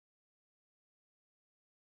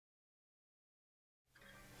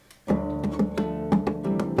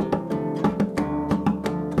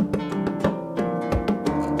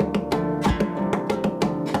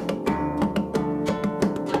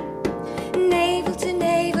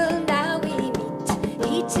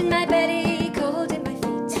heat in my belly, cold in my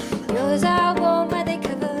feet. Yours are warm where they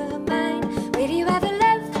cover mine. Will you ever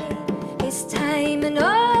love me this time? And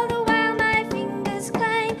all the while my fingers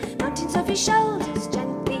climb mountains of your shoulders,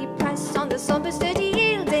 gently press on the somber sturdy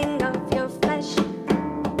yielding of your flesh.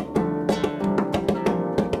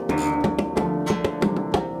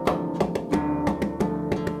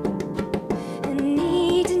 And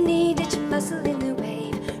need each muscle in the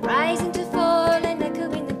wave, rising to fall and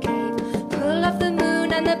echo in the cave. Pull off the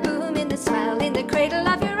moon and the boom in the swell. In the cradle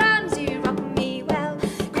of your arms you rock me well.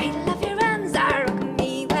 Cradle of your arms I rock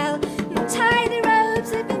me well. Tie the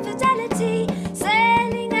ropes of infidelity,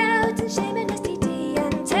 sailing out in shame and STD.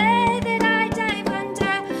 Untethered I dive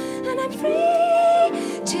under, and I'm free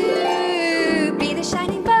to be the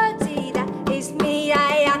shining body that is me.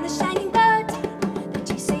 I am the shining body that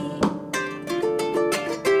you see.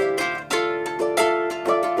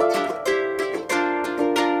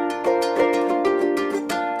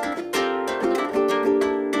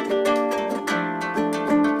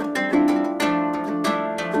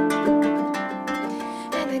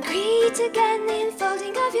 Again the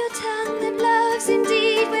enfolding of your tongue that loves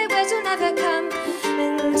indeed where words will never come,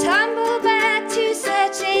 and tumble back to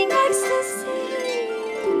searching ecstasy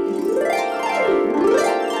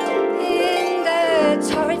in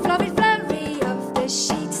the torrid florid flurry of the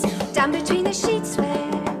sheets, down between the sheets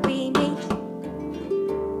where we meet.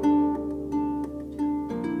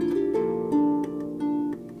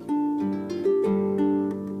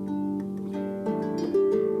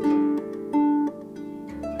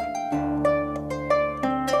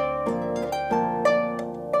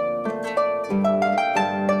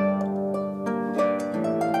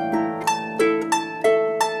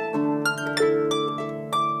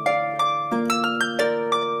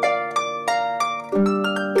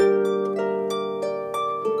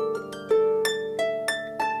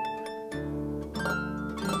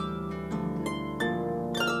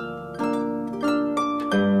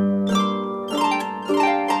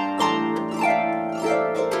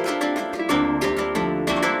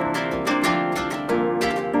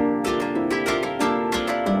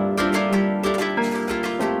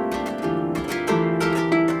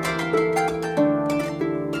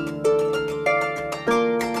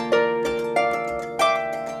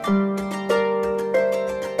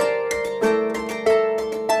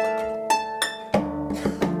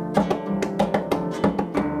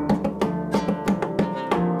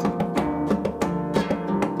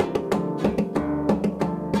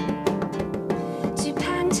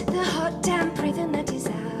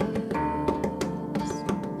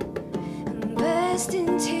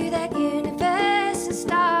 Into that universe of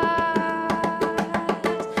stars.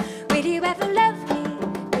 Will you ever love me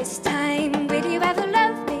this time? Will you ever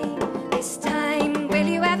love me this time? Will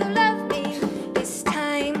you ever love me this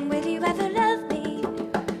time? Will you ever love me?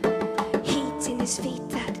 Heat in his feet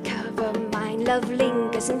that cover mine. Love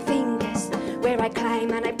lingers and fingers where I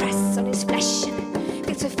climb, and I press on his flesh and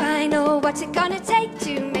feel so fine. Oh, what's it gonna take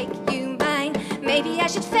to make you mine? Maybe I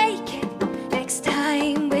should fake it next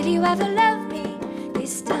time. Will you ever love me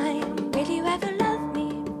this time? Will you ever love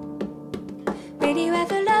me? Will you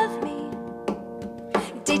ever love me?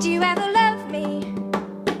 Did you ever love me?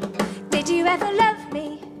 Did you ever love me?